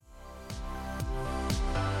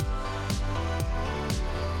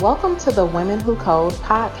Welcome to the Women Who Code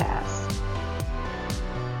podcast.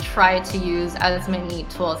 Try to use as many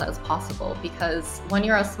tools as possible because when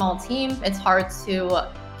you're a small team, it's hard to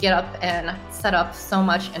get up and set up so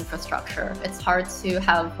much infrastructure. It's hard to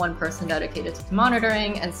have one person dedicated to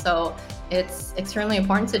monitoring. And so it's extremely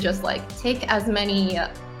important to just take as many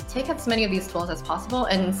of these tools as possible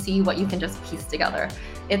and see what you can just piece together.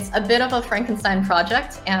 It's a bit of a Frankenstein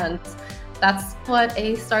project, and that's what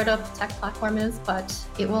a startup tech platform is, but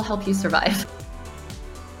it will help you survive.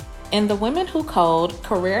 In the Women Who Code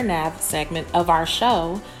Career Nav segment of our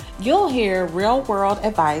show, you'll hear real-world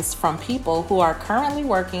advice from people who are currently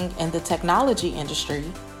working in the technology industry.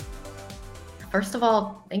 First of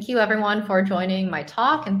all, thank you everyone for joining my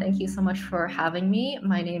talk, and thank you so much for having me.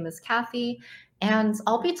 My name is Kathy, and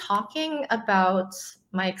I'll be talking about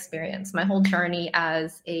my experience, my whole journey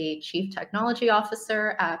as a chief technology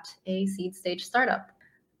officer at a seed stage startup.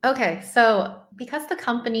 Okay, so because the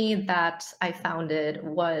company that I founded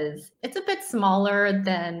it's a bit smaller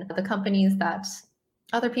than the companies that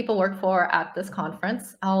other people work for at this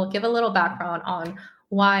conference, I'll give a little background on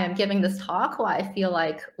why I'm giving this talk, why I feel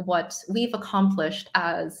like what we've accomplished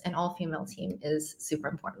as an all-female team is super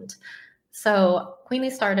important. So Queenly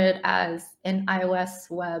started as an iOS,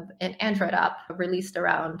 web, and Android app released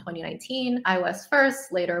around 2019, iOS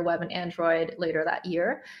first, later web and Android later that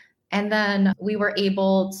year. And then we were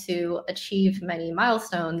able to achieve many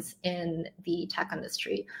milestones in the tech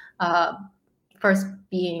industry. First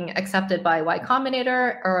being accepted by Y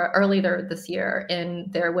Combinator earlier this year in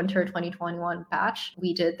their winter 2021 batch.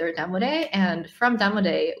 We did their demo day, and from demo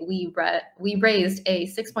day, we raised a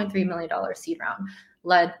 $6.3 million seed round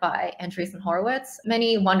led by Andreessen Horowitz,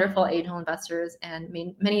 many wonderful angel investors, and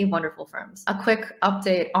many wonderful firms. A quick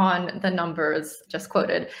update on the numbers just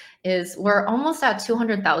quoted is we're almost at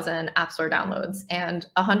 200,000 App Store downloads and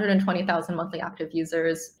 120,000 monthly active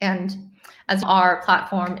users. And as our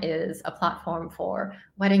platform is a platform for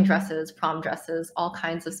wedding dresses, prom dresses, all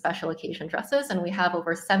kinds of special occasion dresses, and we have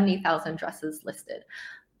over 70,000 dresses listed.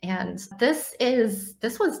 And this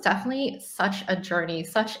was definitely such a journey,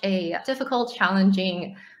 such a difficult,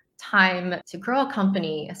 challenging time to grow a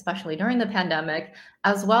company, especially during the pandemic,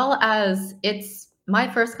 as well as it's my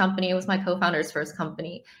first company. It was my co-founder's first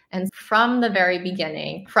company. And from the very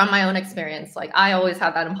beginning, from my own experience, I always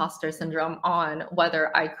had that imposter syndrome on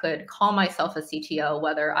whether I could call myself a CTO,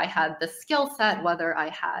 whether I had the skill set, whether I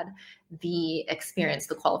had the experience,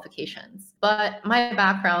 the qualifications. But my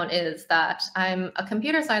background is that I'm a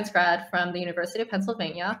computer science grad from the University of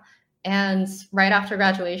Pennsylvania. And right after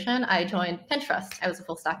graduation, I joined Pinterest. I was a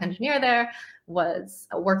full stack engineer there, was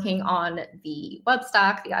working on the web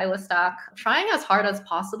stack, the iOS stack, trying as hard as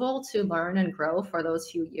possible to learn and grow for those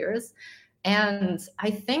few years. And I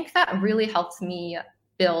think that really helped me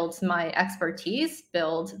build my expertise,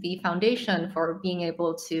 build the foundation for being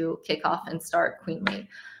able to kick off and start Queenly.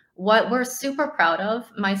 What we're super proud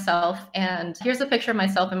of, myself, and here's a picture of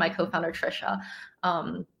myself and my co-founder, Trisha.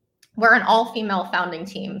 We're an all-female founding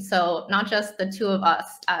team. So not just the two of us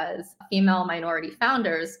as female minority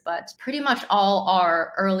founders, but pretty much all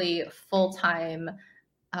our early full-time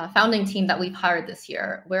founding team that we've hired this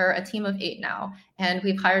year. We're a team of 8 now, and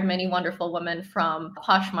we've hired many wonderful women from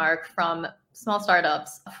Poshmark, from small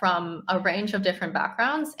startups, from a range of different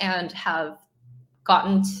backgrounds, and have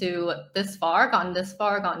gotten this far,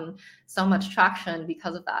 gotten so much traction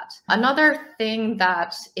because of that. Another thing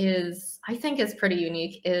that I think is pretty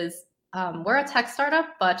unique is we're a tech startup,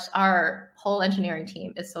 but our whole engineering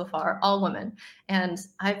team is so far all women. And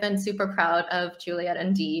I've been super proud of Juliet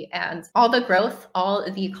and Dee, and all the growth, all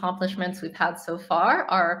the accomplishments we've had so far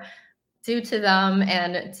are due to them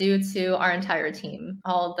and due to our entire team,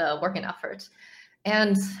 all the work and effort.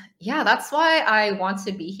 And yeah, that's why I want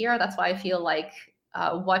to be here. That's why I feel like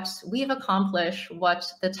what we've accomplished, what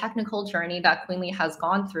the technical journey that Queenly has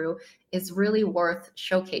gone through is really worth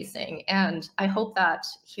showcasing. And I hope that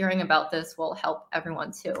hearing about this will help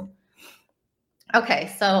everyone too. Okay,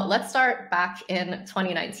 so let's start back in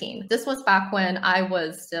 2019. This was back when I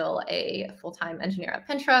was still a full-time engineer at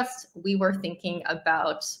Pinterest. We were thinking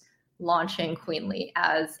about launching Queenly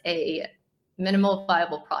as a minimal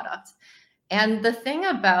viable product. And the thing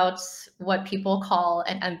about what people call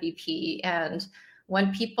an MVP, and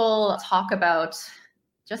when people talk about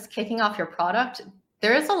just kicking off your product,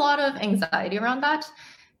 there is a lot of anxiety around that.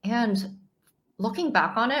 And looking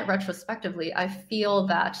back on it retrospectively, I feel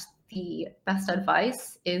that the best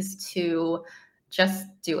advice is to just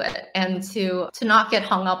do it and to not get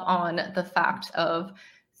hung up on the fact of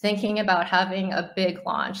thinking about having a big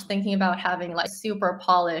launch, thinking about having super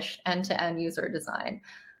polished end-to-end user design.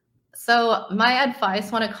 So my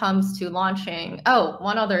advice when it comes to launching, oh,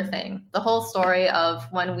 one other thing, the whole story of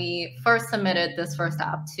when we first submitted this first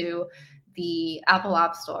app to the Apple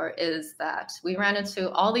App Store is that we ran into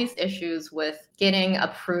all these issues with getting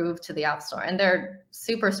approved to the App Store. And they're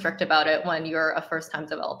super strict about it when you're a first-time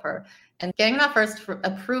developer. And getting that first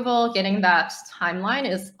approval, getting that timeline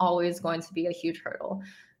is always going to be a huge hurdle.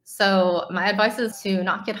 So my advice is to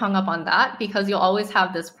not get hung up on that, because you'll always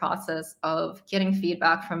have this process of getting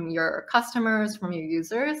feedback from your customers, from your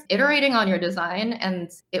users, iterating on your design, and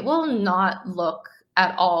it will not look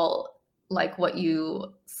at all like what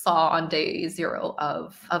you saw on day zero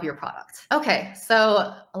of your product. Okay,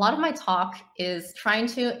 so a lot of my talk is trying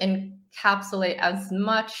to encapsulate as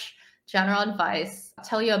much general advice,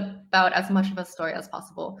 tell you about as much of a story as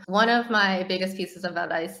possible. One of my biggest pieces of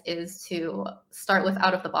advice is to start with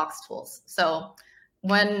out-of-the-box tools. So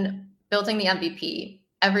when building the MVP,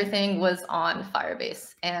 everything was on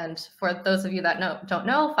Firebase. And for those of you that don't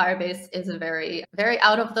know, Firebase is a very, very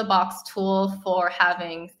out-of-the-box tool for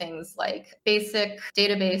having things like basic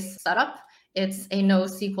database setup. It's a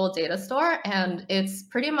NoSQL data store, and it's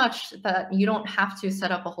pretty much that you don't have to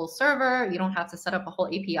set up a whole server, you don't have to set up a whole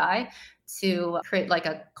API to create like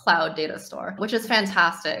a cloud data store, which is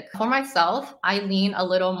fantastic. For myself, I lean a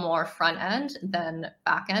little more front end than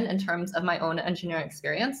back end in terms of my own engineering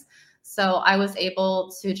experience. So I was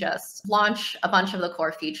able to just launch a bunch of the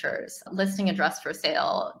core features, listing address for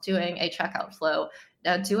sale, doing a checkout flow,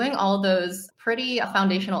 doing all those pretty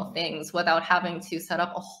foundational things without having to set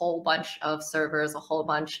up a whole bunch of servers, a whole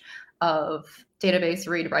bunch of database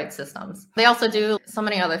read-write systems. They also do so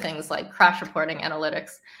many other things like crash reporting,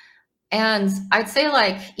 analytics. And I'd say,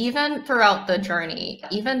 like, even throughout the journey,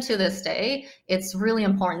 even to this day, it's really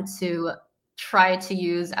important to try to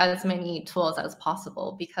use as many tools as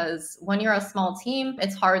possible, because when you're a small team,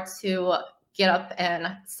 it's hard to get up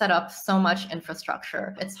and set up so much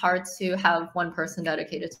infrastructure. It's hard to have one person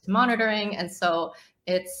dedicated to monitoring. And so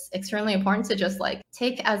it's extremely important to just like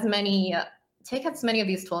take as many of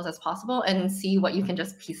these tools as possible and see what you can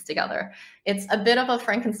just piece together. It's a bit of a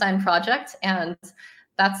Frankenstein project, and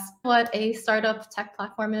that's what a startup tech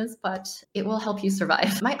platform is, but it will help you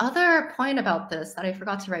survive. My other point about this that I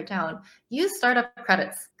forgot to write down, use startup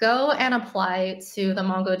credits. Go and apply to the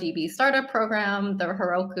MongoDB startup program, the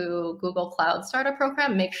Heroku Google Cloud startup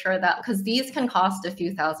program. Make sure that, because these can cost a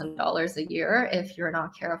few $1,000s a year if you're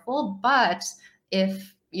not careful, but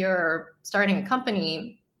if you're starting a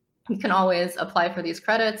company, you can always apply for these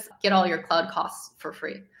credits, get all your cloud costs for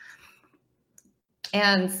free.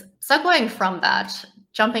 And segueing from that,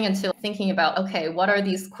 jumping into thinking about, okay, what are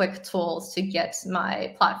these quick tools to get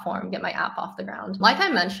my platform, get my app off the ground? Like I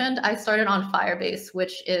mentioned, I started on Firebase,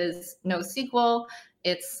 which is NoSQL.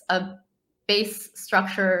 It's a base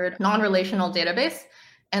structured, non-relational database.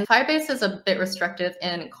 And Firebase is a bit restrictive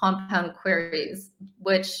in compound queries,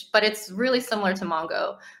 but it's really similar to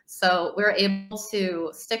Mongo. So we're able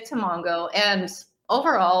to stick to Mongo. And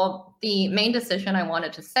overall, the main decision I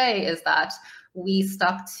wanted to say is that we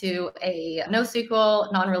stuck to a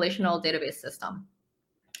NoSQL non-relational database system.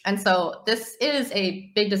 And so this is a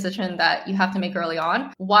big decision that you have to make early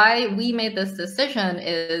on. Why we made this decision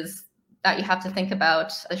is that you have to think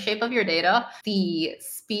about the shape of your data, the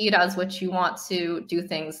speed as which you want to do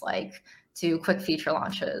things like do quick feature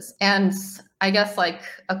launches. And I guess like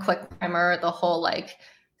a quick primer, the whole like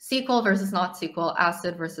SQL versus not SQL,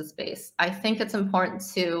 ACID versus base. I think it's important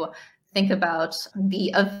to think about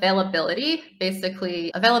the availability,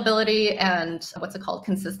 basically availability and what's it called?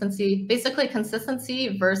 Consistency, basically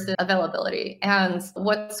consistency versus availability. And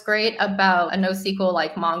what's great about a NoSQL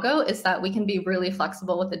like Mongo is that we can be really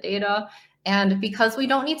flexible with the data. And because we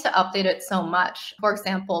don't need to update it so much, for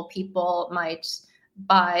example, people might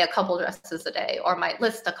buy a couple dresses a day or might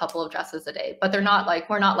list a couple of dresses a day, but we're not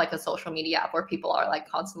like a social media app where people are like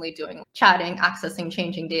constantly doing chatting, accessing,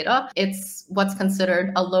 changing data. It's what's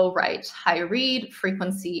considered a low write, high read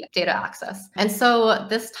frequency data access. And so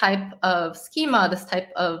this type of schema, this type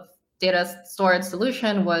of data storage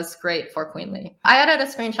solution was great for Queenly. I added a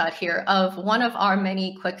screenshot here of one of our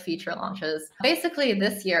many quick feature launches. Basically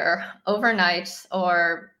this year, overnight,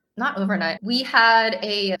 or not overnight, we had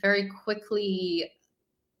a very quickly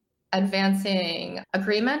advancing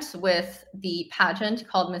agreement with the pageant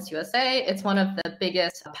called Miss USA. It's one of the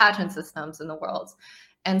biggest pageant systems in the world.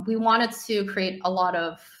 And we wanted to create a lot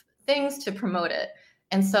of things to promote it.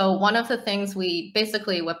 And so one of the things we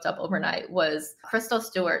basically whipped up overnight was Crystal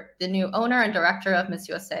Stewart, the new owner and director of Miss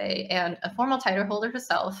USA and a former title holder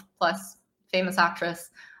herself, plus famous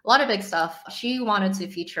actress, a lot of big stuff. She wanted to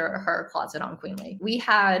feature her closet on Queenly. We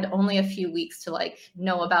had only a few weeks to like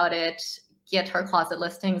know about it, get her closet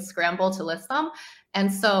listings scramble to list them.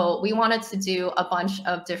 And so we wanted to do a bunch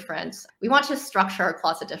of we want to structure our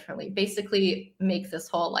closet differently, basically make this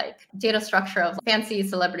whole like data structure of fancy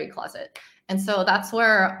celebrity closet. And so that's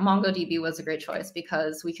where MongoDB was a great choice,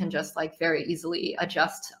 because we can just like very easily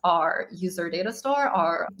adjust our user data store,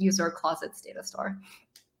 our user closets data store.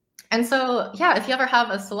 And so, yeah, if you ever have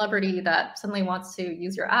a celebrity that suddenly wants to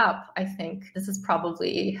use your app, I think this is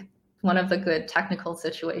probably one of the good technical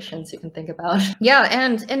situations you can think about. Yeah,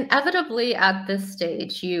 and inevitably at this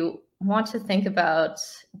stage, you want to think about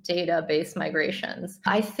database migrations.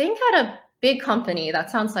 I think at a big company, that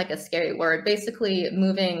sounds like a scary word, basically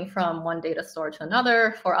moving from one data store to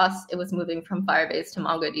another. For us, it was moving from Firebase to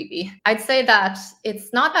MongoDB. I'd say that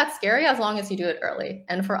it's not that scary as long as you do it early.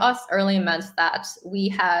 And for us, early meant that we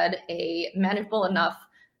had a manageable enough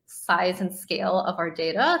size and scale of our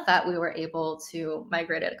data that we were able to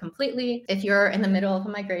migrate it completely. If you're in the middle of a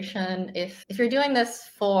migration, if you're doing this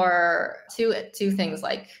for two things,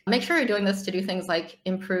 like make sure you're doing this to do things like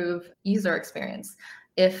improve user experience.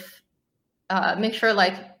 Make sure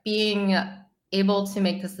like being able to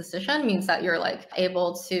make this decision means that you're like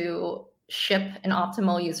able to ship an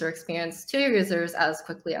optimal user experience to your users as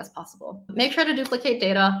quickly as possible. Make sure to duplicate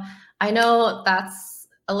data. I know that's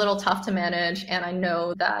a little tough to manage, and I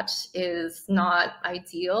know that is not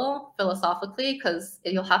ideal philosophically, because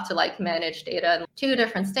you'll have to like manage data in 2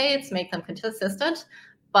 different states, make them consistent.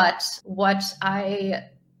 But what I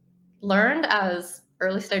learned as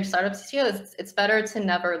early stage startup CTO is it's better to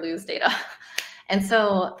never lose data. And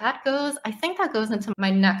so I think that goes into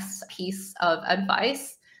my next piece of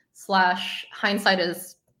advice / hindsight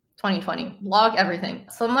is 2020. Log everything.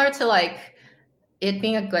 Similar to like it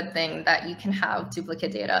being a good thing that you can have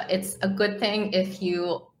duplicate data. It's a good thing if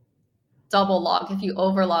you double log, if you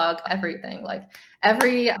overlog everything, like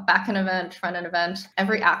every backend event, front-end event,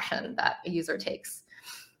 every action that a user takes.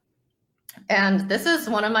 And this is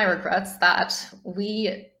one of my regrets, that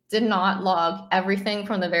we did not log everything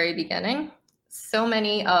from the very beginning. So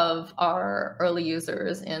many of our early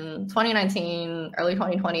users in 2019, early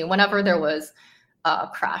 2020, whenever there was a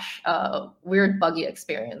crash, a weird buggy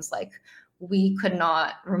experience, like we could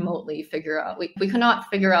not remotely figure out, we could not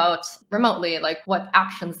figure out remotely like what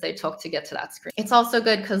actions they took to get to that screen. It's also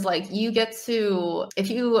good because like you get to, if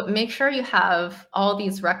you make sure you have all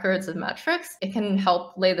these records of metrics, it can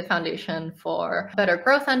help lay the foundation for better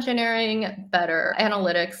growth engineering, better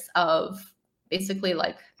analytics of basically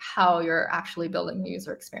like how you're actually building the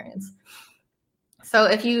user experience. So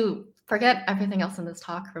if you forget everything else in this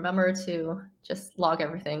talk, remember to just log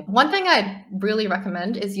everything. One thing I'd really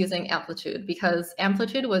recommend is using Amplitude, because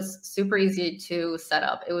Amplitude was super easy to set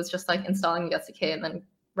up. It was just like installing the SDK and then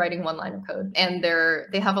writing 1 line of code. And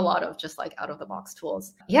they have a lot of just like out of the box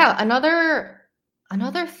tools. Yeah, another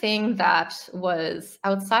thing that was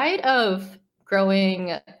outside of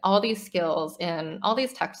growing all these skills in all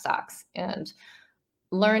these tech stacks and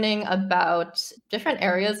learning about different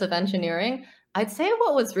areas of engineering, I'd say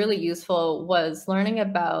what was really useful was learning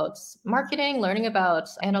about marketing, learning about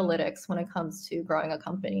analytics when it comes to growing a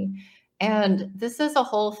company. And this is a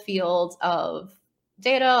whole field of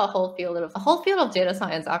data, a whole field of data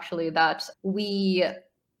science, actually, that we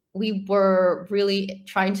were really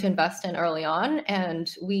trying to invest in early on. And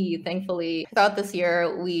we thankfully, throughout this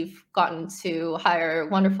year, we've gotten to hire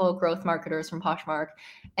wonderful growth marketers from Poshmark.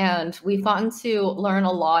 And we've gotten to learn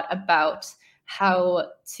a lot about how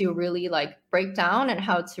to really like break down and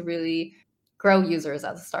how to really grow users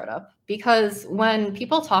as a startup. Because when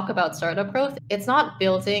people talk about startup growth, it's not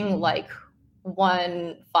building like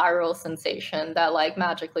one viral sensation that like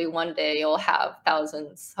magically one day you'll have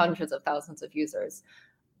thousands, hundreds of thousands of users.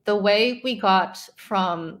 The way we got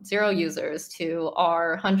from 0 users to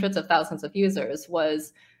our hundreds of thousands of users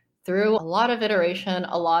was through a lot of iteration,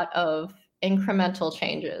 a lot of incremental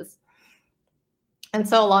changes. And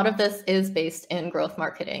so a lot of this is based in growth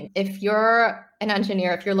marketing. If you're an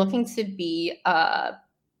engineer, if you're looking to be a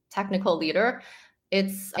technical leader,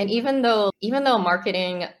 even though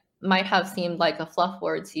marketing might have seemed like a fluff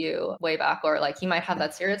word to you way back, or like you might have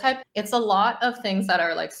that stereotype, it's a lot of things that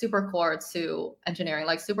are like super core to engineering,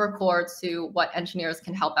 like super core to what engineers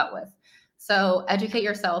can help out with. So educate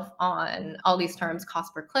yourself on all these terms: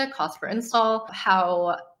 cost per click, cost per install,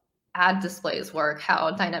 how ad displays work,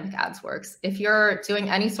 how dynamic ads works. If you're doing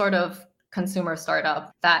any sort of consumer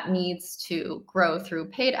startup that needs to grow through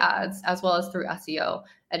paid ads as well as through SEO,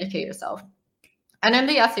 educate yourself. And in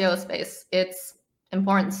the SEO space, it's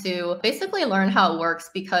important to basically learn how it works,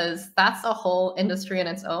 because that's a whole industry in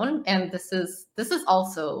its own. And this is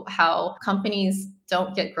also how companies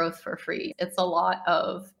don't get growth for free. It's a lot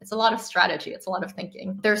of strategy. It's a lot of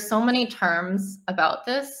thinking. There's so many terms about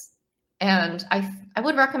this, and I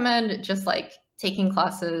would recommend just like taking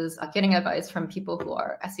classes, getting advice from people who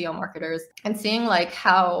are SEO marketers, and seeing like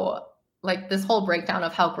how like this whole breakdown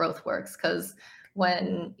of how growth works. Because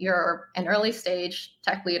when you're an early stage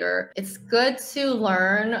tech leader, it's good to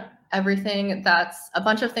learn everything that's a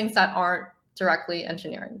bunch of things that aren't directly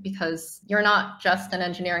engineering, because you're not just an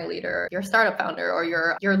engineering leader, you're a startup founder, or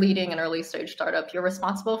you're leading an early stage startup. You're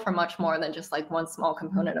responsible for much more than just like one small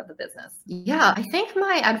component of the business. Yeah, I think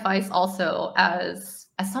my advice also as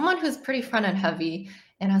someone who's pretty front end heavy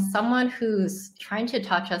and as someone who's trying to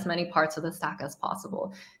touch as many parts of the stack as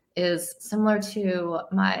possible is similar to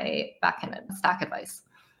my backend stack advice.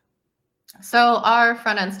 So our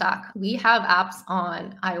front end stack, we have apps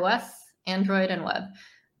on iOS, Android, and web.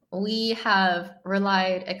 We have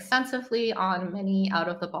relied extensively on many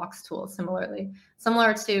out-of-the-box tools,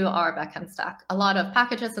 similar to our backend stack. A lot of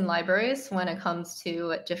packages and libraries when it comes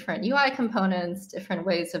to different UI components, different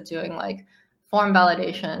ways of doing like form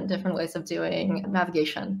validation, different ways of doing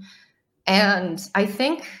navigation. And I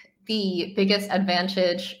think the biggest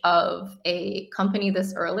advantage of a company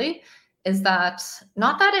this early is that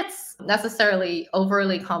not that it's necessarily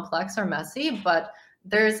overly complex or messy, but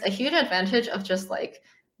there's a huge advantage of just like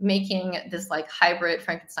making this like hybrid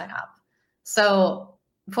Frankenstein app. So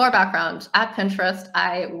for background, at Pinterest,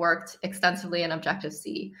 I worked extensively in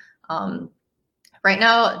Objective-C. Right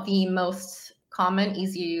now, the most common,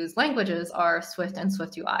 easy to use languages are Swift and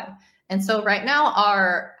Swift UI. And so right now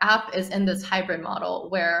our app is in this hybrid model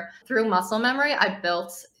where through muscle memory, I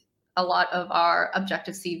built a lot of our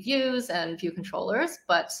Objective-C views and view controllers,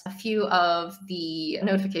 but a few of the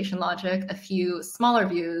notification logic, a few smaller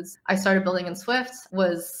views I started building in Swift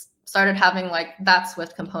started having like that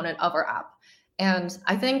Swift component of our app. And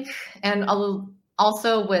I think, and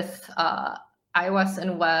also with iOS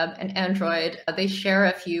and web and Android, they share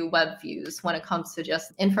a few web views when it comes to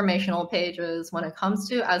just informational pages, when it comes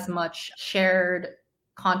to as much shared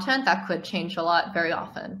content that could change a lot very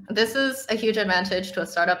often. This is a huge advantage to a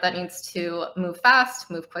startup that needs to move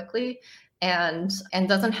fast, move quickly, and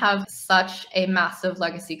doesn't have such a massive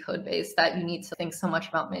legacy code base that you need to think so much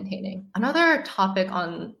about maintaining. Another topic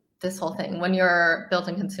on this whole thing, when you're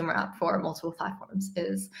building consumer app for multiple platforms,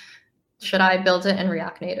 is should I build it in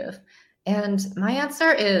React Native? And my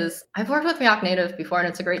answer is, I've worked with React Native before and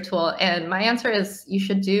it's a great tool. And my answer is you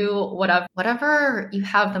should do whatever you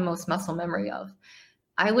have the most muscle memory of.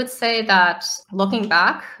 I would say that looking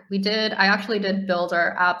back, I actually did build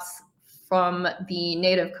our apps from the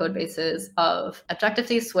native code bases of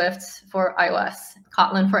Objective-C Swift for iOS,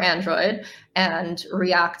 Kotlin for Android, and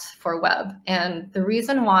React for web. And the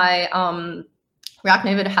reason why React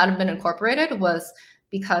Native hadn't been incorporated was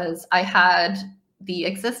because I had the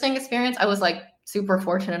existing experience. I was like super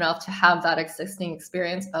fortunate enough to have that existing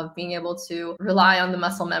experience of being able to rely on the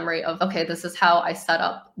muscle memory of, okay, this is how I set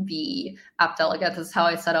up the app delegate. This is how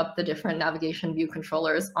I set up the different navigation view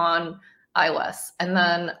controllers on iOS. And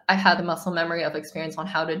then I had the muscle memory of experience on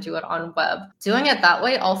how to do it on web. Doing it that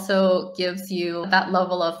way also gives you that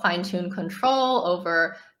level of fine-tuned control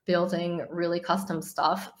over building really custom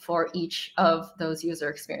stuff for each of those user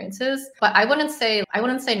experiences. But I wouldn't say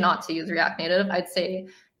not to use React Native. I'd say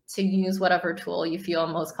to use whatever tool you feel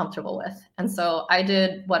most comfortable with. And so I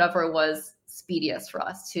did whatever was speediest for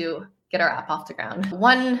us to get our app off the ground.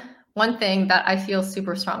 One thing that I feel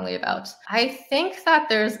super strongly about, I think that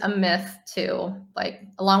there's a myth too, like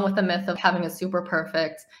along with the myth of having a super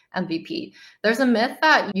perfect MVP, there's a myth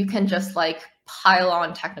that you can just like pile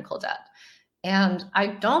on technical debt. And I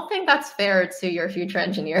don't think that's fair to your future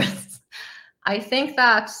engineers. I think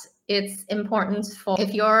that it's important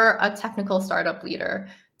if you're a technical startup leader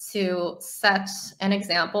to set an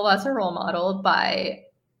example as a role model by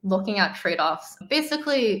looking at trade-offs.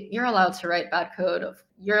 Basically, you're allowed to write bad code.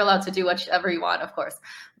 You're allowed to do whatever you want, of course.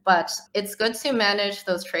 But it's good to manage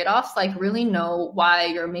those trade-offs, like really know why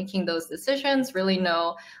you're making those decisions, really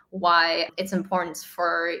know why it's important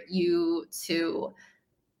for you to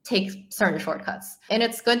take certain shortcuts. And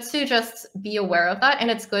it's good to just be aware of that. And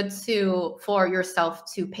it's good for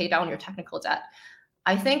yourself to pay down your technical debt.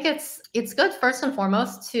 I think it's good first and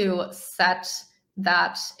foremost to set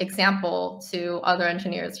that example to other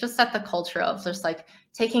engineers, just set the culture of just like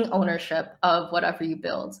taking ownership of whatever you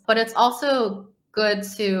build. But it's also good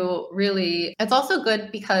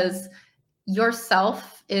because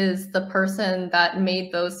yourself is the person that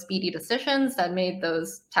made those speedy decisions, that made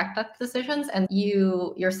those tech debt decisions, and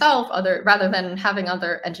you yourself, rather than having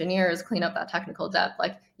other engineers clean up that technical debt,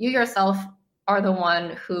 like you yourself are the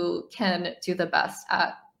one who can do the best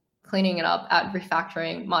at cleaning it up, at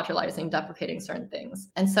refactoring, modularizing, deprecating certain things.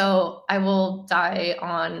 And so I will die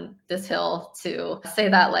on this hill to say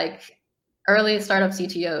that like early startup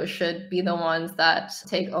CTOs should be the ones that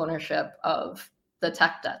take ownership of the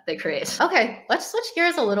tech that they create. Okay, let's switch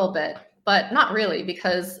gears a little bit, but not really,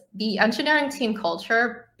 because the engineering team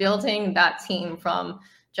culture, building that team from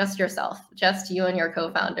just yourself, just you and your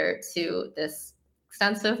co-founder, to this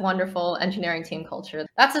extensive, wonderful engineering team culture.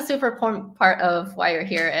 That's a super important part of why you're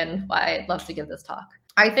here and why I'd love to give this talk.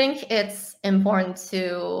 I think it's important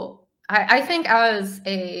to, I think as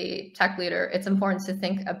a tech leader, it's important to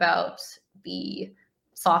think about the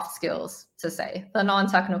soft skills, to say, the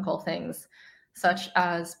non-technical things, such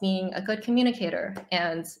as being a good communicator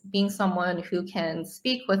and being someone who can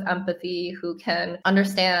speak with empathy, who can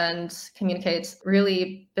understand, communicate,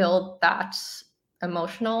 really build that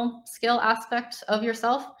emotional skill aspect of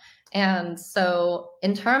yourself. And so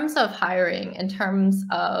in terms of hiring, in terms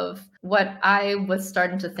of what I was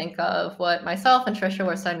starting to think of, what myself and Trisha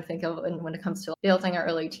were starting to think of when it comes to building our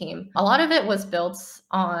early team, a lot of it was built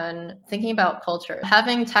on thinking about culture,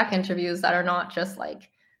 having tech interviews that are not just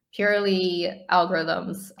like purely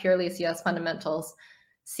algorithms, purely CS fundamentals,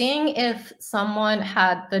 seeing if someone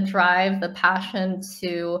had the drive, the passion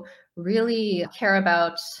to really care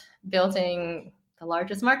about building the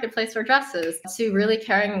largest marketplace for dresses, to really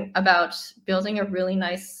caring about building a really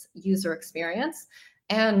nice user experience.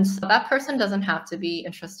 And that person doesn't have to be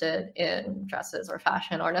interested in dresses or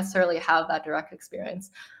fashion or necessarily have that direct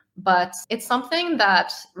experience. But it's something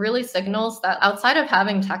that really signals that outside of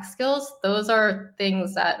having tech skills, those are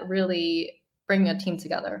things that really bring a team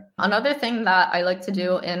together. Another thing that I like to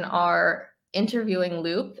do in our interviewing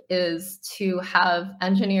loop is to have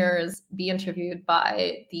engineers be interviewed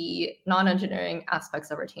by the non-engineering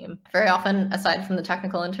aspects of our team. Very often, aside from the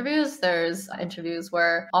technical interviews, there's interviews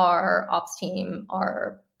where our ops team,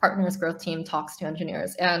 our partners growth team talks to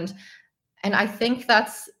engineers. And I think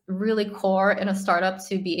that's really core in a startup,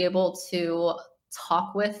 to be able to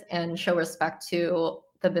talk with and show respect to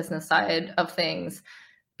the business side of things.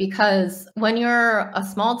 Because when you're a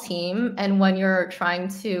small team and when you're trying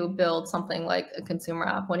to build something like a consumer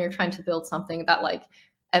app, when you're trying to build something that like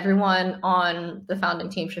everyone on the founding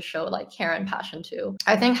team should show like care and passion to,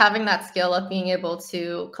 I think having that skill of being able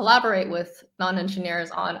to collaborate with non-engineers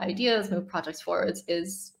on ideas, move projects forwards,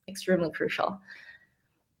 is extremely crucial.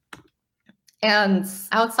 And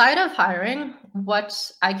outside of hiring,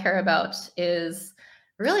 what I care about is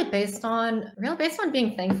really based on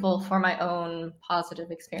being thankful for my own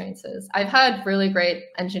positive experiences. I've had really great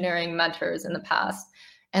engineering mentors in the past,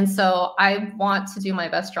 and so I want to do my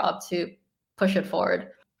best job to push it forward.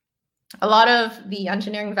 A lot of the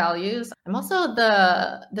engineering values,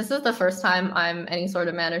 this is the first time I'm any sort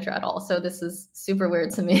of manager at all, so this is super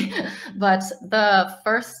weird to me. But the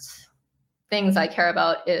first things I care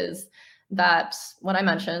about is that what I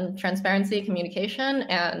mentioned, transparency, communication,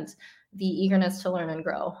 and the eagerness to learn and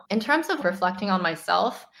grow. In terms of reflecting on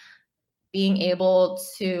myself, being able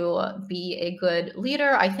to be a good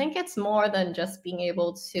leader, I think it's more than just being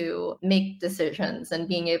able to make decisions and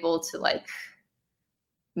being able to like,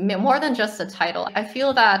 more than just a title. I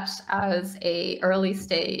feel that as a early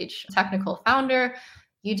stage technical founder,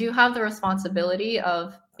 you do have the responsibility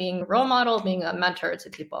of being a role model, being a mentor to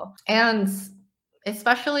people. And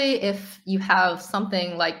especially if you have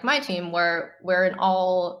something like my team where we're an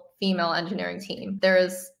all-female engineering team,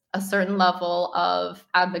 there's a certain level of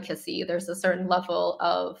advocacy. There's a certain level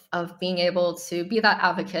of being able to be that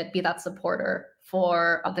advocate, be that supporter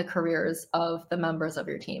for the careers of the members of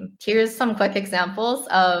your team. Here's some quick examples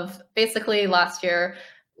of basically last year,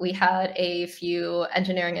 we had a few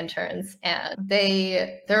engineering interns, and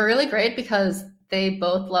they're really great because they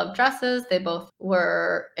both love dresses. They both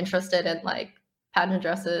were interested in like pattern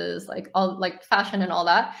dresses, like all like fashion and all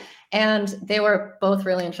that. And they were both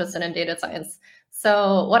really interested in data science.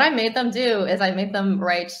 So what I made them do is I made them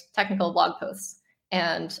write technical blog posts.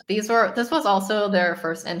 And this was also their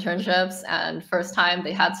first internships and first time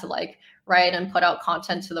they had to like write and put out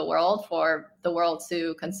content to the world for the world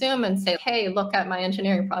to consume and say, hey, look at my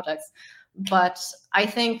engineering projects. But I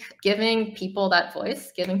think giving people that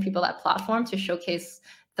voice, giving people that platform to showcase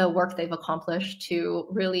the work they've accomplished, to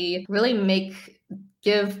really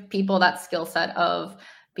give people that skill set of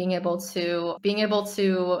being able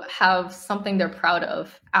to have something they're proud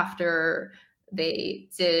of after they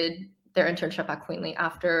did their internship at Queenly,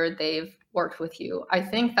 after they've worked with you. I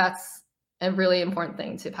think that's a really important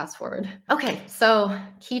thing to pass forward. Okay, so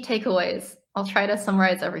key takeaways. I'll try to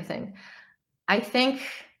summarize everything. I think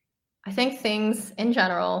things in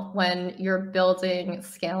general, when you're building,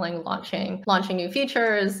 scaling, launching new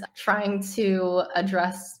features, trying to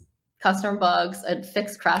address customer bugs and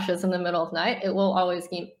fix crashes in the middle of the night. It will always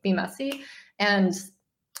be messy. And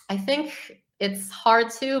I think it's hard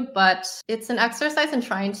to, but it's an exercise in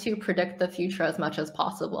trying to predict the future as much as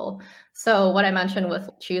possible. So what I mentioned with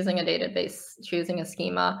choosing a database, choosing a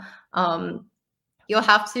schema, you'll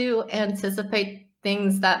have to anticipate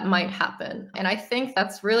things that might happen. And I think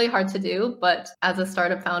that's really hard to do, but as a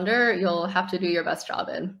startup founder, you'll have to do your best job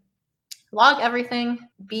in. Log everything,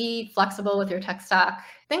 be flexible with your tech stack,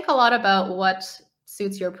 think a lot about what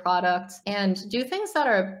suits your product, and do things that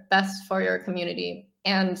are best for your community.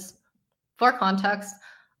 And for context,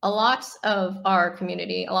 a lot of our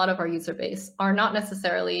community, a lot of our user base are not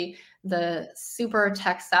necessarily the super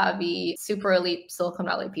tech savvy, super elite Silicon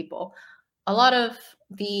Valley people. A lot of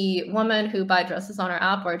the women who buy dresses on our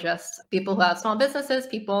app are just people who have small businesses,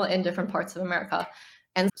 people in different parts of America.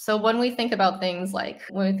 And so when we think about things like,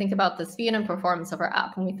 when we think about the speed and performance of our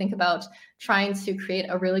app, when we think about trying to create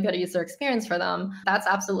a really good user experience for them, that's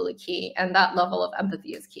absolutely key. And that level of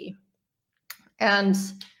empathy is key. And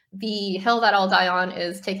the hill that I'll die on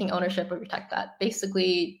is taking ownership of your tech debt.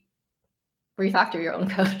 Basically, refactor your own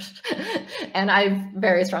code. And I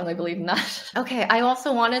very strongly believe in that. Okay, I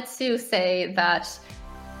also wanted to say that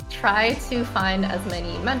try to find as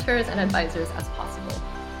many mentors and advisors as possible.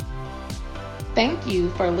 Thank you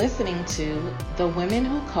for listening to the Women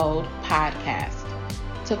Who Code podcast.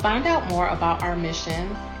 To find out more about our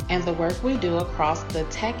mission and the work we do across the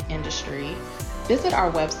tech industry, visit our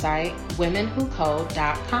website,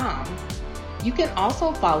 womenwhocode.com. You can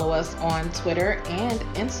also follow us on Twitter and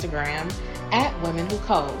Instagram at Women Who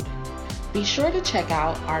Code. Be sure to check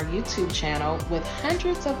out our YouTube channel with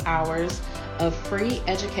hundreds of hours of free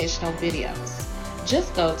educational videos.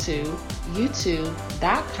 Just go to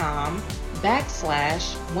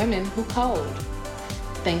youtube.com/womenwhocode.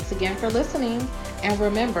 Thanks again for listening, and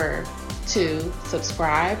remember to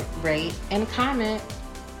subscribe, rate, and comment.